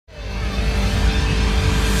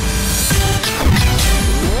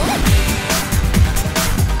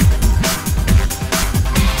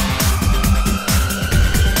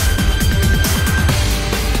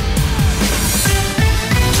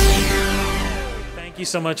you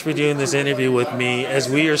so much for doing this interview with me as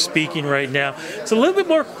we are speaking right now. It's a little bit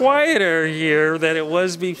more quieter here than it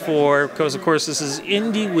was before because, of course, this is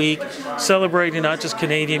Indie Week, celebrating not just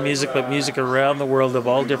Canadian music, but music around the world of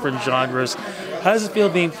all different genres. How does it feel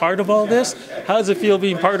being part of all this? How does it feel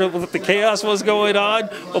being part of what the chaos was going on?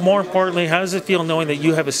 But more importantly, how does it feel knowing that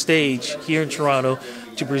you have a stage here in Toronto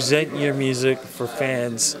to present your music for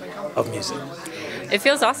fans of music? It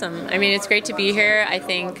feels awesome. I mean, it's great to be here. I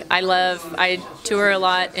tour a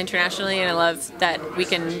lot internationally, and I love that we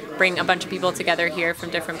can bring a bunch of people together here from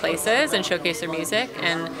different places and showcase their music.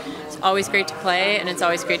 And it's always great to play, and it's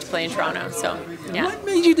always great to play in Toronto. So, yeah. What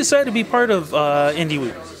made you decide to be part of Indie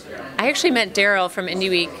Week? I actually met Daryl from Indie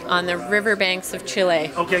Week on the riverbanks of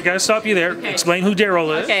Chile. Okay, gotta stop you there. Okay. Explain who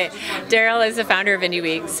Daryl is. Okay, Daryl is the founder of Indie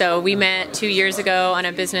Week. So we met 2 years ago on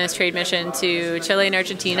a business trade mission to Chile and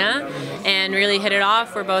Argentina and really hit it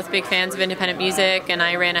off. We're both big fans of independent music, and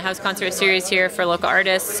I ran a house concert series here for local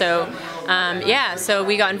artists. So yeah, so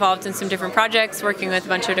we got involved in some different projects, working with a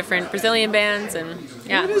bunch of different Brazilian bands, and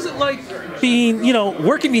yeah. What is it like being,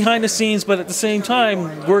 working behind the scenes, but at the same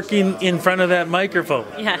time working in front of that microphone?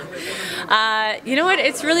 Yeah. You know what?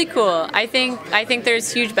 It's really cool. I think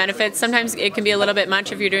there's huge benefits. Sometimes it can be a little bit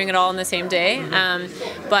much if you're doing it all in the same day.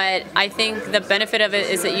 But I think the benefit of it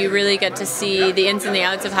is that you really get to see the ins and the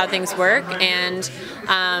outs of how things work, and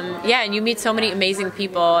yeah, and you meet so many amazing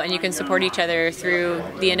people, and you can support each other through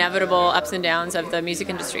the inevitable ups and downs of the music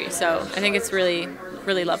industry. So I think it's really,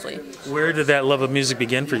 really lovely. Where did that love of music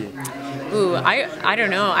begin for you? Ooh, I don't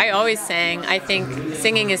know. I always sang. I think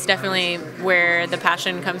singing is definitely where the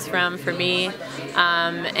passion comes from for me,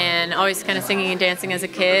 and always kind of singing and dancing as a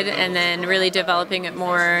kid, and then really developing it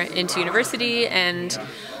more into university, and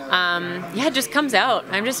yeah, it just comes out.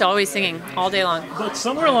 I'm just always singing all day long. But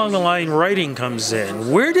somewhere along the line, writing comes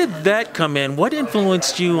in. Where did that come in? What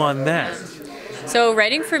influenced you on that? So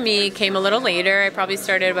writing for me came a little later. I probably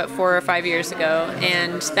started about 4 or 5 years ago,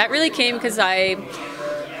 and that really came because I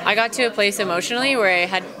got to a place emotionally where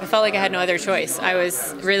I felt like I had no other choice. I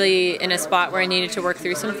was really in a spot where I needed to work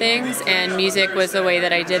through some things, and music was the way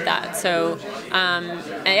that I did that. So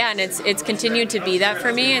yeah, and it's continued to be that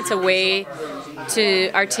for me. It's a way to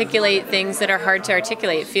articulate things that are hard to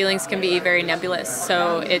articulate. Feelings can be very nebulous,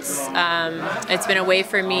 so it's been a way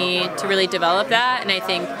for me to really develop that, and I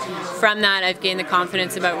think from that I've gained the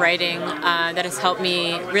confidence about writing that has helped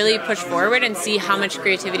me really push forward and see how much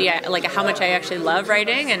creativity, how much I actually love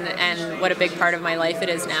writing, and what a big part of my life it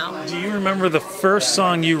is now. Do you remember the first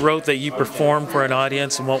song you wrote that you performed for an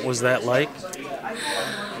audience, and what was that like?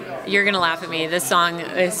 You're gonna laugh at me. This song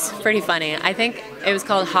is pretty funny. I think it was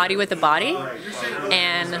called "Hottie with a Body,"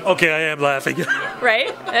 and okay, I am laughing.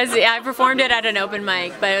 Right? I performed it at an open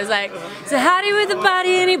mic, but it was like, "It's a hottie with a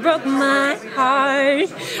body and he broke my heart,"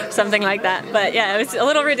 something like that. But yeah, it was a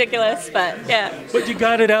little ridiculous, but yeah. But you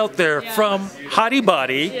got it out there. Yeah. From Hottie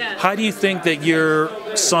Body. Yeah. How do you think that your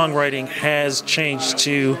songwriting has changed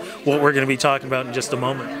to what we're going to be talking about in just a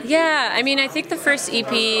moment? Yeah, I mean, I think the first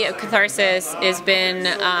EP, Catharsis, has been,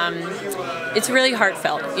 it's really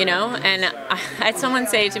heartfelt, and I had someone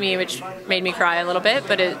say to me, which made me cry a little bit,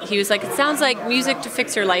 but he was like, it sounds like music to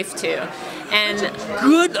fix your life to. And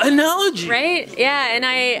good analogy, right? Yeah, and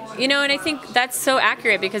I think that's so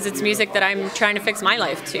accurate because it's music that I'm trying to fix my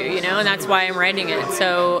life to, and that's why I'm writing it.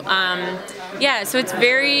 So yeah, so it's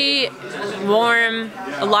very warm,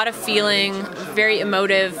 a lot of feeling, very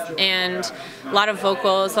emotive, and a lot of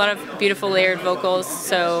vocals, a lot of beautiful layered vocals.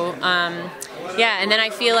 So yeah, and then I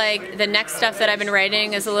feel like the next stuff that I've been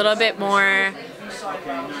writing is a little bit more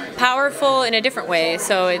powerful in a different way.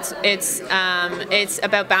 So it's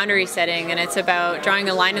about boundary setting, and it's about drawing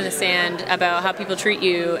a line in the sand about how people treat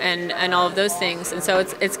you and all of those things. And so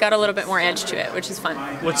it's got a little bit more edge to it, which is fun.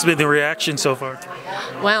 What's been the reaction so far?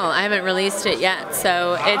 Well, I haven't released it yet,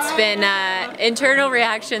 so it's been internal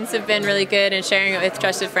reactions have been really good, and sharing it with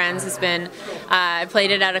trusted friends has been. I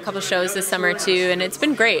played it at a couple shows this summer too, and it's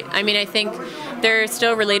been great. I mean, I think there are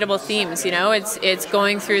still relatable themes. It's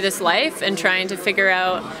going through this life and trying to figure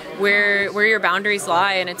out where your boundaries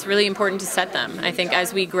lie, and it's really important to set them. I think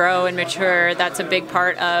as we grow and mature, that's a big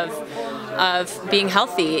part of being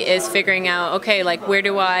healthy, is figuring out, okay, like where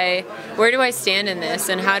do I stand in this,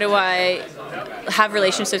 and how do I have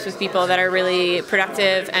relationships with people that are really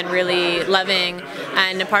productive and really loving,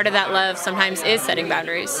 and a part of that love sometimes is setting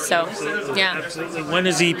boundaries. So yeah. Absolutely. When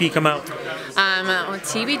does the EP come out?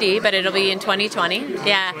 TBD, but it'll be in 2020.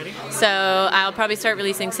 Yeah, so I'll probably start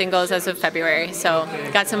releasing singles as of February. So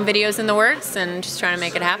got some videos in the works and just trying to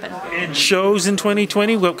make it happen. And shows in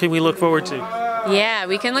 2020, what can we look forward to? Yeah,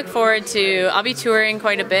 we can look forward to, I'll be touring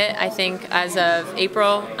quite a bit, I think, as of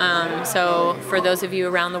April. So for those of you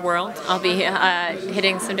around the world, I'll be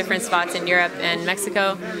hitting some different spots in Europe and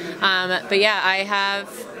Mexico. But yeah, I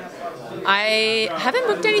haven't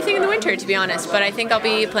booked anything in the winter, to be honest, but I think I'll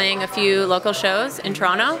be playing a few local shows in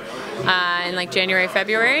Toronto in like January,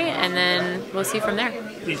 February, and then we'll see from there.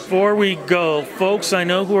 Before we go, folks I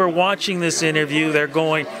know who are watching this interview, they're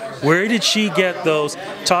going, where did she get those?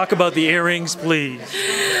 Talk about the earrings, please.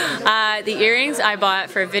 The earrings I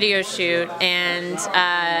bought for a video shoot, and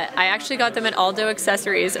I actually got them at Aldo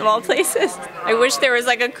Accessories, of all places. I wish there was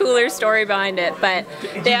like a cooler story behind it, but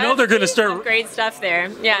they they're going to start great stuff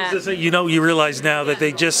there. Yeah. You realize now that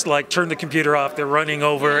they just like turn the computer off, they're running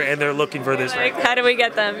over, and they're looking for this. Like, how do we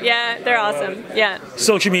get them? Yeah, they're awesome. Yeah.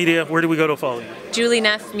 Social media, where do we go to follow you? Julie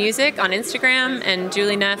Neff Music on Instagram and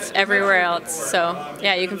Julie Neff everywhere else. So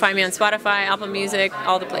yeah, you can find me on Spotify, Apple Music,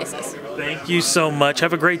 all the places. Thank you so much.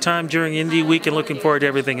 Have a great time during Indie Week and looking forward to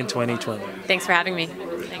everything in 2020. Thanks for having me.